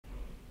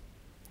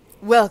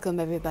Welcome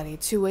everybody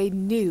to a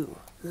new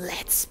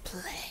Let's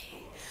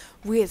Play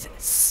with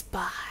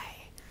Spy.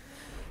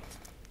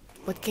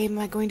 What game am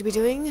I going to be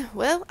doing?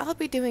 Well, I'll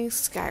be doing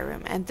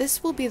Skyrim, and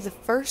this will be the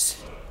first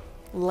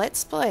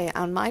Let's Play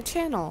on my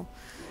channel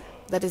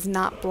that is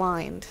not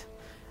blind.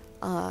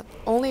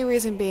 Only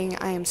reason being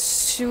I am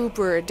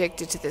super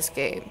addicted to this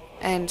game,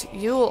 and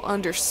you'll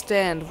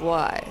understand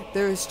why.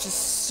 There is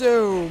just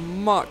so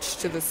much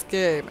to this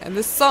game, and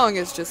this song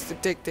is just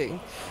addicting.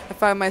 I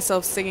find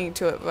myself singing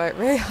to it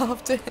very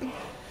often.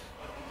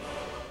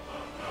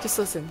 Just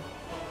listen.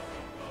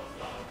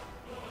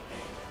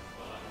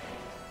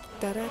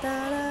 Da da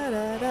da da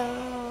da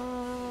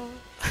da.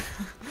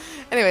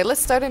 Anyway,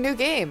 let's start a new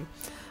game.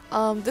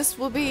 This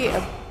will be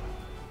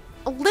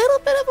a little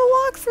bit of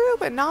a walkthrough,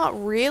 but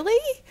not really,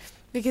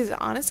 because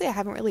honestly I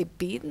haven't really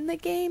beaten the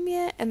game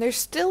yet, and there's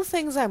still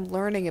things I'm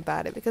learning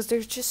about it because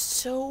there's just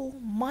so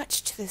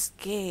much to this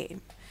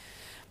game.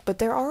 But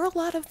there are a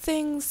lot of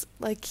things,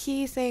 like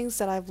key things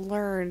that I've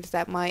learned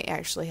that might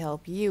actually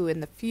help you in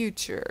the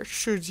future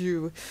should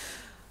you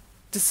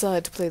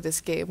decide to play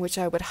this game, which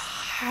I would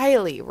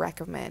highly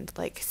recommend,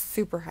 like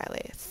super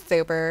highly.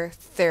 Super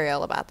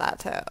serial about that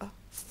too.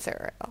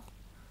 Cereal.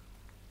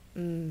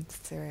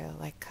 Cereal,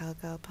 like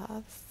Cocoa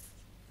Puffs.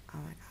 Oh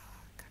my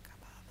god, Cocoa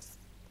Puffs.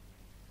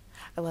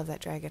 I love that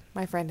dragon.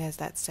 My friend has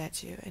that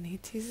statue, and he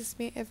teases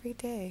me every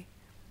day.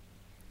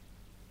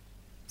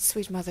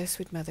 Sweet mother,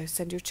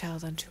 send your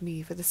child unto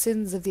me, for the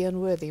sins of the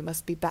unworthy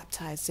must be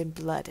baptized in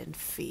blood and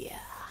fear.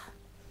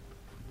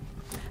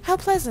 How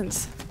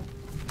pleasant!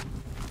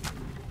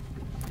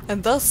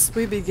 And thus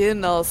we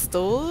begin our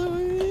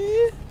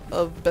story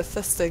of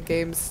Bethesda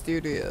Game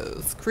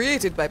Studios.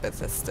 Created by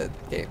Bethesda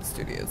Game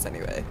Studios,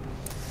 anyway.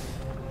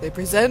 They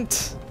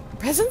present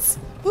presents?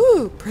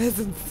 Ooh,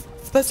 presents!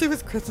 Especially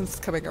with Christmas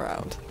coming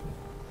around.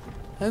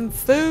 And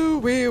so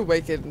we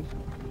awaken.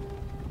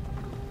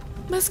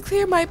 Must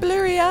clear my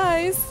blurry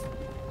eyes.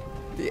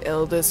 The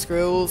Elder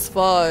Scrolls V.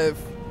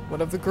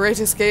 One of the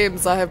greatest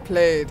games I have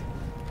played,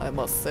 I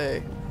must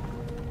say.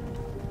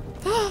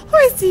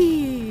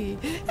 Horsey!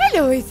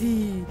 Hello,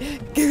 Horsey!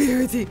 Come here,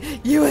 Horsey!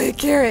 You want a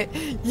carrot?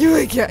 You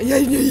want a carrot? Yeah,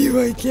 I know you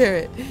want a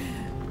carrot!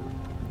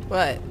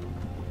 What?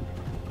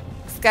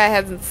 This guy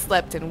hasn't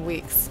slept in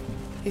weeks.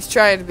 He's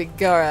trying to be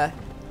Gara.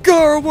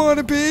 Gara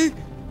wannabe!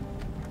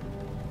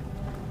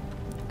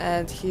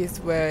 And he's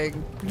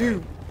wearing blue.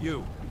 Hey,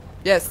 you.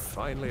 Yes.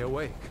 Finally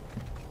awake.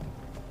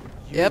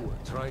 You Yep. were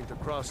trying to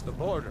cross the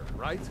border,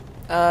 right?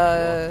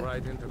 Uh, Walked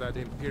right into that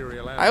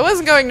Imperial I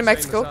wasn't going to same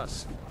Mexico. as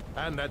us.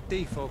 And that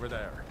thief over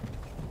there.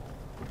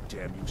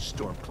 Damn you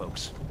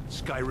stormcloaks.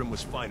 Skyrim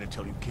was fine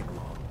until you came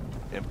along.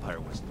 Empire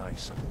was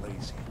nice and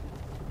lazy.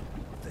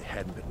 If they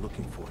hadn't been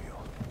looking for you,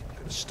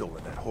 could have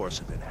stolen that horse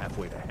and been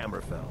halfway to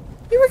Hammerfell.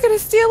 You were gonna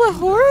steal a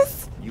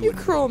horse? You and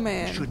cruel me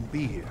man. shouldn't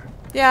be here.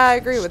 Yeah, I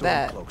agree with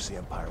that. Stormcloaks the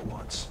Empire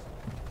wants.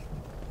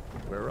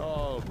 We're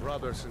all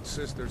brothers and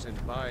sisters in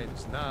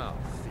binds now,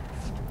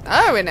 thief.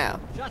 Are we now?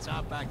 Shut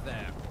up back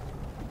there.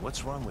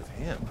 What's wrong with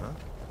him, huh?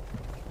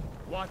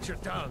 Watch your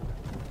tongue.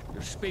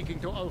 You're speaking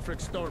to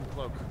Ulfric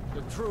Stormcloak,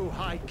 the true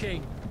High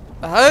King.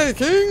 The High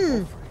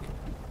King!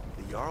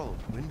 The Jarl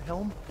of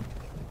Windhelm?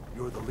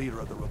 You're the leader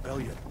of the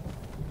rebellion.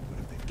 But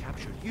if they've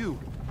captured you...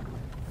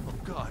 Oh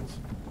gods,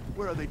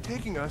 where are they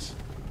taking us?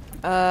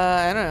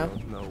 I don't know.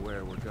 Don't know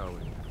where we're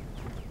going,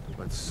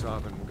 but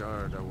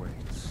Sovngarde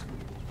awaits.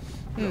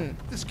 No,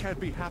 this can't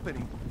be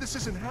happening. This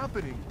isn't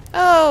happening.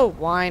 Oh,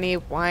 whiny,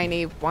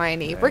 whiny,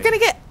 whiny. We're gonna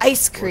get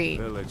ice What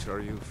cream. village are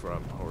you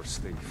from, horse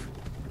thief?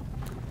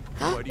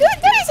 What do you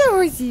There's a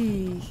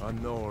horsey! A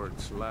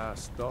Nord's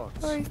last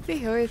thoughts. Horsey,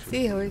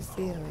 horsey,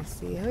 horsey,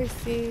 horsey,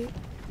 horsey.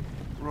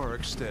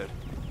 Rorikstead.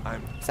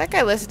 I'm Is that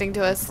guy listening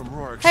to us? from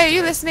Rorikstead. Hey, are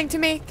you listening to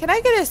me? Can I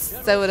get a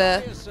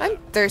soda? I'm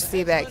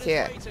thirsty back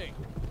here.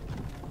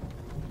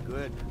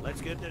 Good.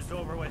 Let's get this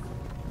over with.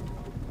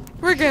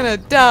 We're gonna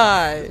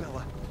die.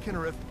 Bella,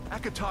 Kinnereth,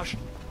 Akatosh,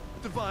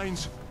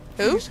 Divines.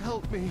 Who? Please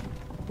help me.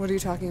 What are you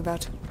talking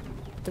about?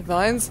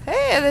 Divines?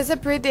 Hey, there's a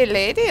pretty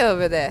lady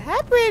over there.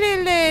 Hi,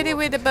 pretty lady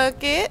with a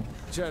bucket.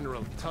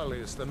 General Tully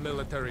is the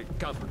military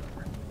governor.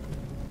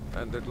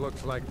 And it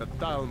looks like the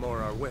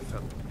Thalmor are with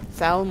him.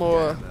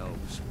 Thalmor. Damn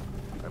elves.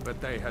 I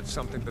bet they had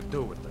something to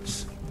do with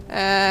this.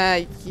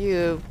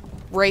 You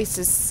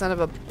racist son of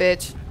a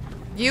bitch.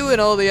 You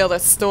and all the other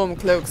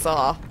Stormcloaks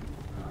are.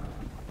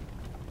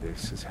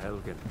 This is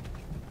Helgen.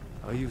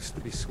 I used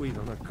to be sweet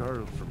on a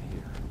girl from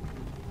here.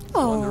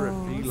 Wonder if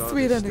Oh, Vlog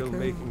sweet is still Annika.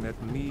 making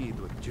that mead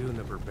with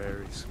juniper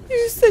berries.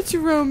 You're such a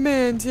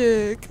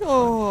romantic.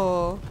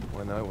 Oh.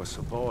 When I was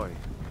a boy,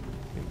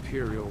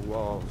 imperial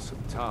walls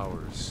and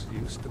towers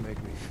used to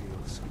make me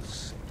feel so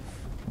safe.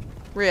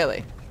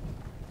 Really?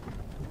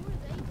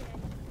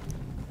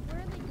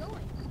 Where are they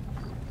going?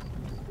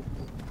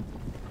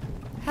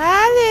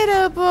 Hi,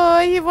 little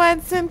boy. You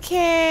want some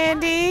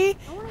candy?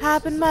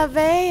 Hop in my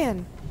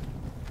van.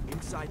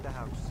 Inside the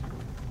house.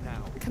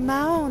 Now. Come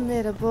on,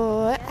 little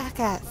boy. I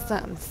got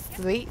something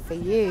sweet for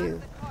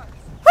you.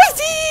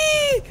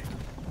 Horsey!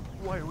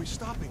 Why are we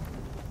stopping?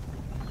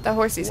 The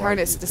horsey's Why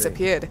harness do you think?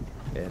 disappeared.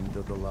 End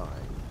of the line.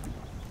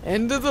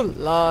 End of the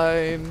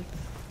line.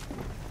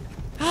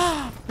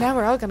 Now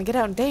we're all gonna get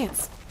out and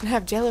dance and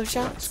have jello Let's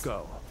shots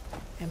go.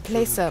 and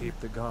play Shouldn't some keep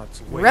the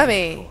gods waiting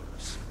rummy. for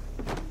us.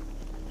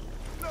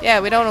 Yeah,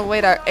 we don't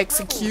await our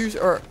execution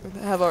or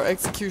have our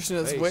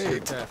executioners Face your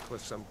wait. death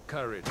with some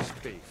courage,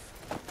 thief.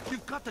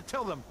 You've got to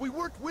tell them we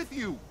worked with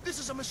you. This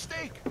is a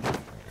mistake.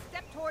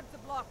 Step towards the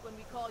block when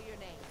we call your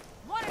name.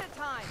 One at a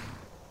time.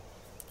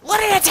 One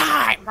at a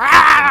time.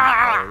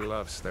 Empire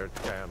loves their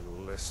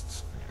damn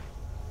lists.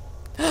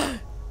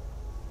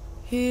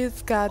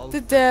 He's got the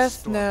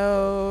death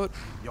note.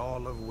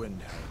 Jarl of Windhelm.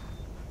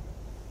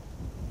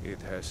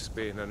 It has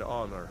been an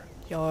honor.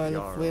 Jarl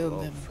of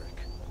Windhelm. Ulfric.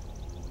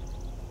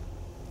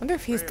 Wonder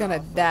if he's gonna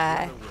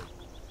die.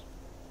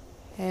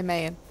 Hey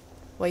man,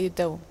 what you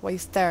doing? What you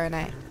staring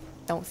at?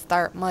 Don't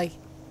stare at me.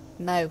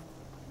 No.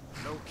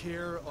 No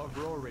care of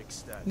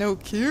Rorikstad. No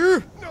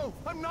cure. No,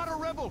 I'm not a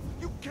rebel.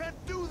 You can't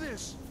do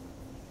this.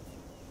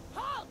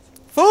 Halt!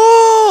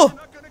 Fool! You're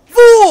not gonna kill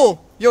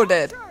Fool! You're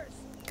dead. Archers!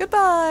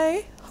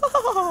 Goodbye.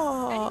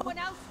 Anyone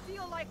else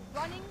feel like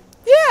running?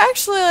 Yeah,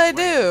 actually I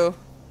do.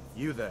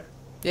 You there.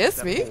 Yes,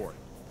 Step me? forward.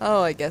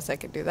 Oh, I guess I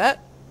can do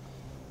that.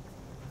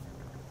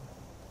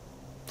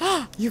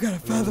 You got a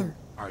feather.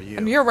 Are you?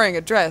 And you're wearing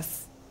a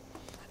dress.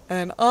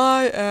 And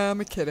I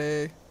am a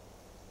kitty.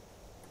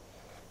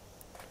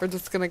 We're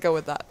just gonna go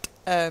with that.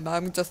 And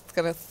I'm just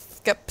gonna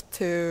skip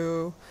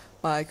to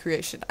my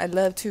creation. I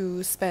love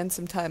to spend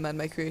some time on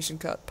my creation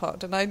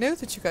part, and I know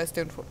that you guys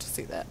don't want to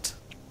see that.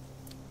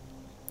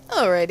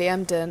 Alrighty,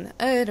 I'm done.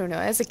 I don't know.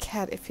 As a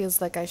cat, it feels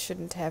like I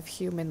shouldn't have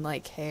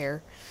human-like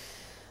hair.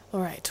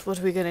 Alright, what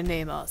are we gonna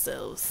name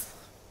ourselves?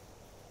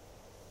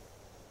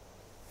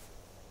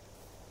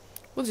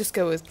 We'll just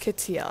go with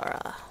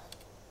Kitiara.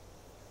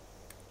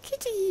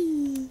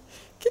 Kitty!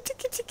 Kitty,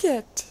 kitty,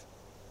 cat.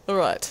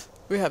 Alright,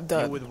 we have You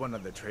done. with one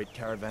of the trade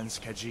caravans,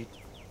 Khajiit?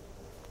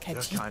 Your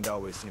Khajiit. kind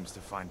always seems to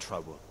find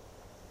trouble.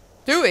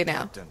 Do we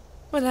now? Captain,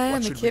 Well, I what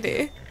am a should we do?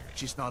 kitty.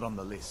 She's not on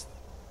the list.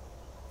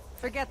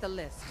 Forget the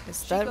list.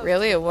 Is She that goes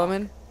really to a the block.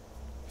 woman?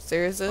 By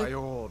Seriously?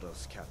 your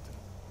orders, Captain.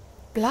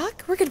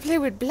 Black? We're gonna play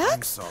with I'm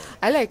blacks? sorry.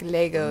 I like We'll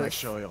make Legos.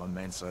 sure your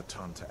remains are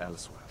turned to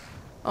elsewhere.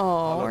 Oh,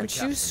 Follow the aren't you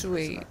captain,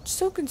 sweet? prisoner.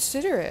 So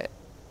considerate.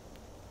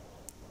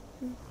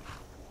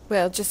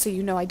 Well, just so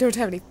you know, I don't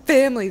have any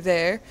family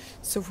there,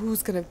 so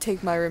who's gonna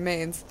take my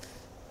remains?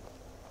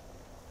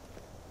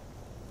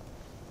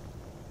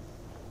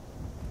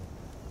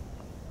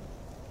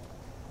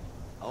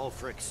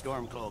 Ulfric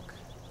Stormcloak.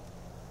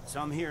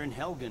 Some here in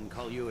Helgen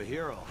call you a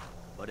hero,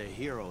 but a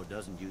hero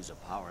doesn't use a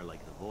power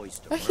like the voice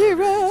to A murder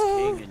hero!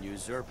 his king and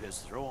usurp his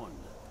throne.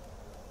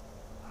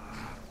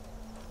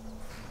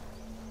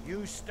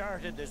 You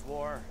started this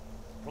war,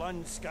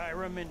 plunged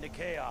Skyrim into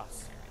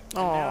chaos.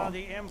 And now Aw,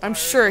 the Empire I'm is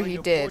sure going he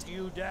to did. put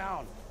you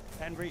down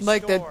and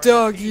Like the restore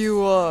dog peace.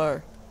 you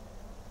are.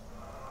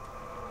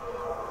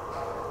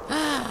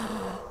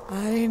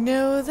 I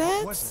know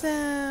that was that?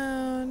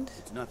 sound.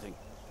 It's nothing.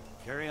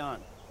 Carry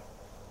on.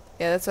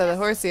 Yeah, that's why the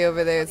horsey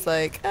over there is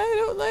like, I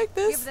don't like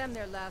Give this. them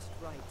their last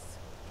rites.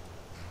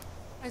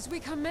 As we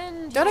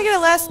commend Don't I your get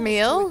a last souls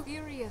meal? to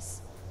Aetherius,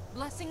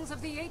 blessings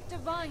of the eight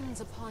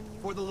divines upon you.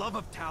 For the love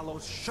of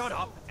Talos, shut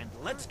up and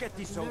let's get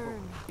this over.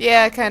 Learn.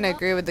 Yeah, I kind of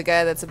agree with the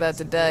guy that's about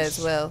to die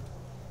as well.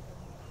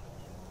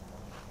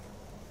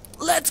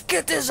 Let's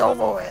get this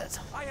over with.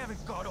 I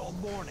haven't got all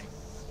morning.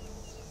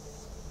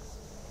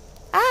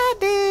 I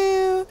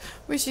do.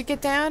 We should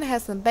get down,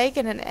 have some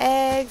bacon and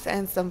eggs,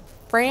 and some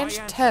French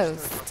My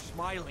ancestors toast. are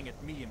smiling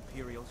at me,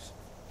 Imperials.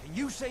 Can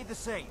you say the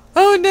same?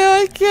 Oh no,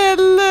 I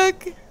can't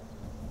look.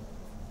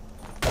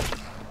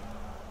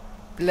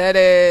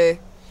 Bloody.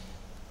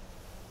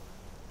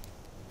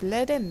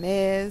 Bloody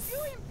mess.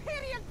 You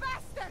Imperial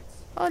bastards!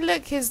 Oh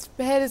look, his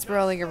head is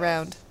rolling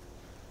around.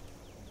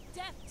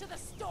 Death to the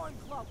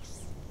Stormcloaks!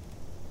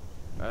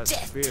 As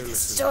Death to the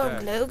fearless in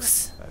death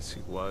Stormcloaks. as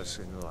he was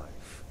in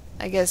life.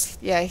 I guess,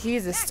 yeah,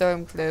 he's a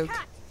Stormcloak.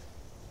 Cat!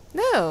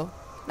 No,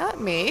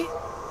 not me.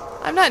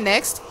 I'm not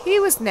next. He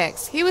was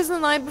next. He was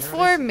in line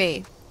before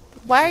me.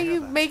 Why are you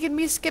making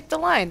me skip the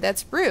line?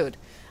 That's rude.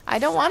 I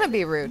don't want to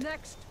be rude.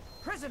 Next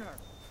prisoner!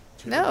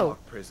 To No. the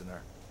block,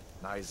 prisoner.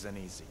 Nice and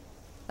easy.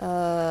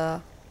 Aw.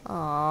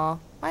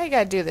 Why you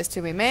gotta do this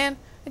to me, man?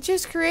 I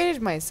just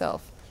created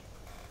myself.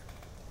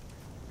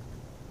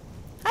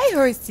 Hi,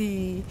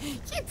 horsey.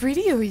 You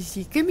pretty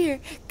horsey. Come here.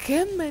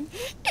 Come on.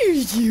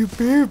 Here's you,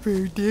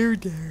 boo-boo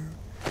doo-doo.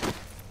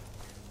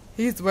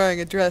 He's wearing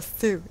a dress,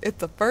 too.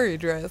 It's a furry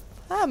dress.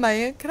 Hi,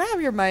 man. Can I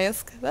have your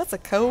mask? That's a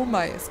cool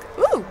mask.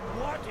 Ooh!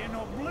 What in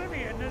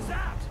oblivion is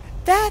that?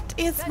 That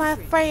is my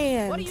Sentry,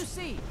 friend. What do you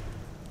see?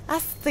 I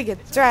see a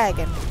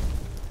dragon.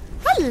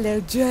 Hello,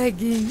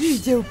 dragon. You're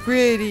so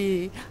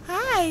pretty.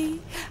 Hi.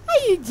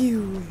 How you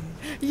doing?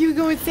 You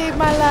gonna save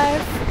my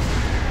life?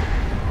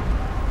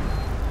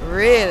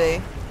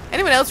 Really?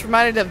 Anyone else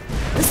reminded of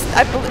this?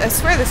 I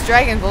swear this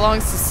dragon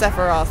belongs to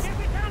Sephiroth. Get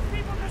the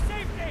townspeople to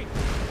safety!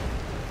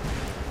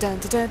 Dun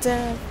dun dun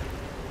dun.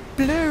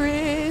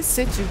 Blurry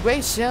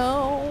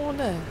situation.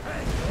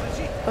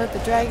 Hey, but the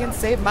dragon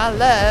saved my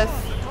life.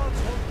 The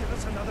gods won't give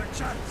us another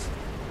chance.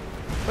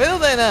 Will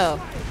they now?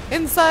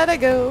 Inside I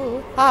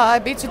go. Ah, I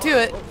beat you to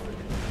it.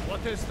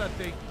 What is that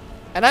thing?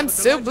 And I'm But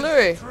the so legends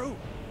blurry. are true.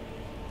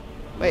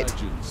 Wait,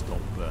 Legends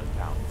don't burn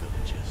down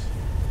villages.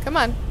 come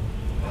on.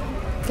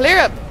 Clear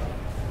up.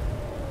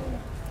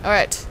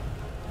 Alright.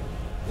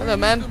 Hello,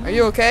 man. Are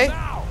you okay?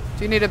 Now!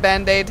 Do you need a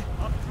band-aid?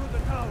 Up through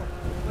the tower.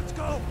 Let's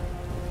go.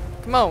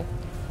 Come on.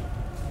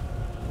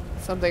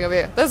 Something over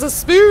here. There's a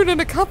spoon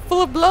and a cup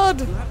full of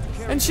blood.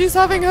 And she's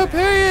having her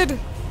period.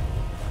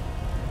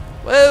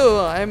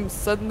 Whoa, I'm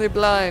suddenly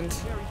blind.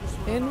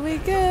 In we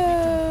go.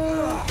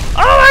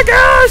 Oh my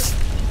gosh!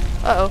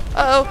 Uh-oh,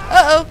 uh-oh,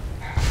 uh-oh.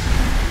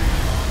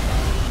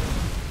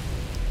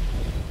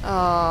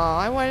 Oh,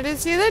 I wanted to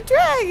see the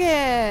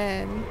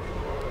dragon.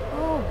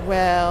 Oh,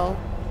 well.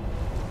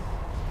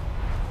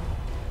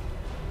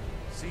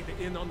 See the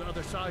inn on the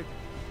other side?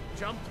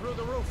 Jump through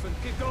the roof and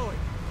keep going.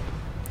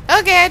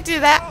 Okay, I do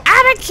that.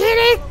 I'm a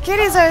kitty.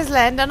 Kitties always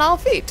land on all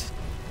feet.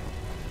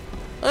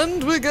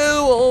 And we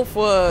go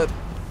offward.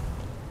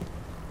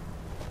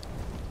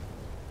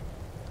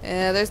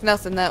 Yeah, there's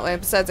nothing that way.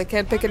 Besides, I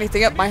can't pick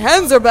anything up. My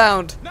hands are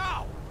bound.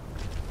 Now!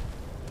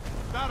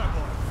 That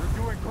boy,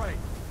 you're doing great.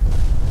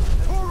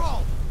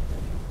 Toro!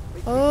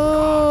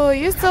 Oh,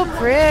 you're so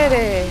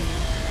pretty.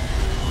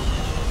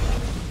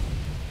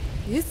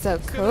 You're so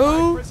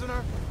cool.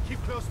 Prisoner,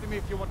 keep close to me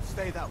if you want to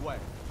stay that way.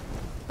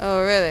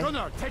 Oh, really?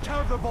 Gunnar, take care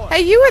of the boy.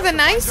 Hey, you were the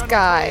nice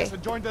guy.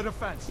 And join the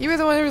defense. You were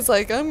the one who was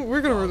like,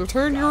 we're gonna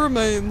return your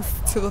remains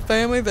to the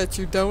family that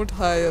you don't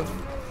have.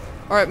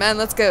 Alright, man,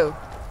 let's go.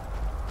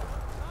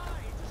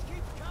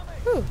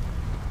 Whew.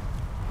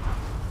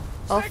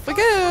 Off we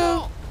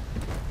go.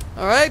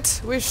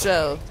 Alright, we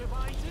shall.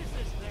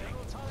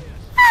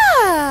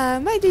 Ah,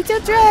 my little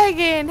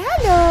dragon.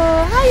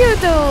 Hello, how you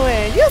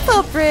doing? You're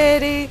so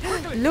pretty.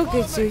 Look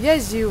at you,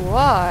 yes you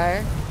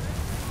are.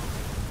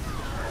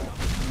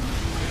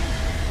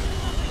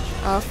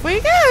 Off we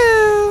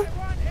go.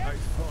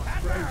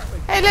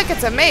 Hey, look,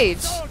 it's a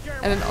mage.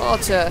 And an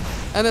archer.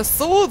 And a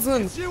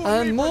swordsman.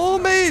 And more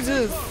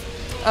mages.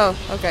 Oh,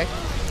 okay.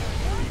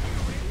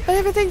 But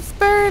everything's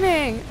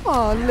burning.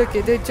 Oh, look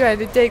at it, trying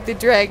to take the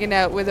dragon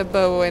out with a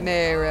bow and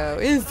arrow.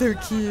 It's so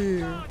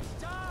cute.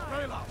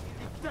 Rayla,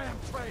 you damn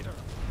traitor!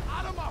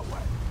 Out of my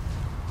way!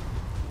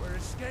 We're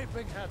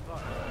escaping,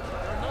 Headbutt.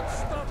 They're not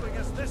stopping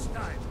us this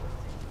time.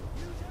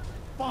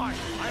 Fine,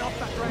 I hope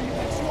that dragon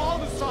takes you all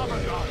to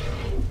Sovereign.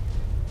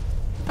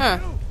 Huh.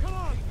 Come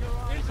on,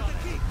 into the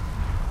keep.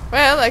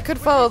 Well, I could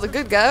follow the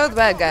good guy or the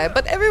bad guy,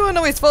 but everyone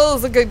always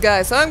follows the good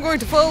guy, so I'm going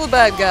to follow the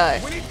bad guy.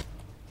 We need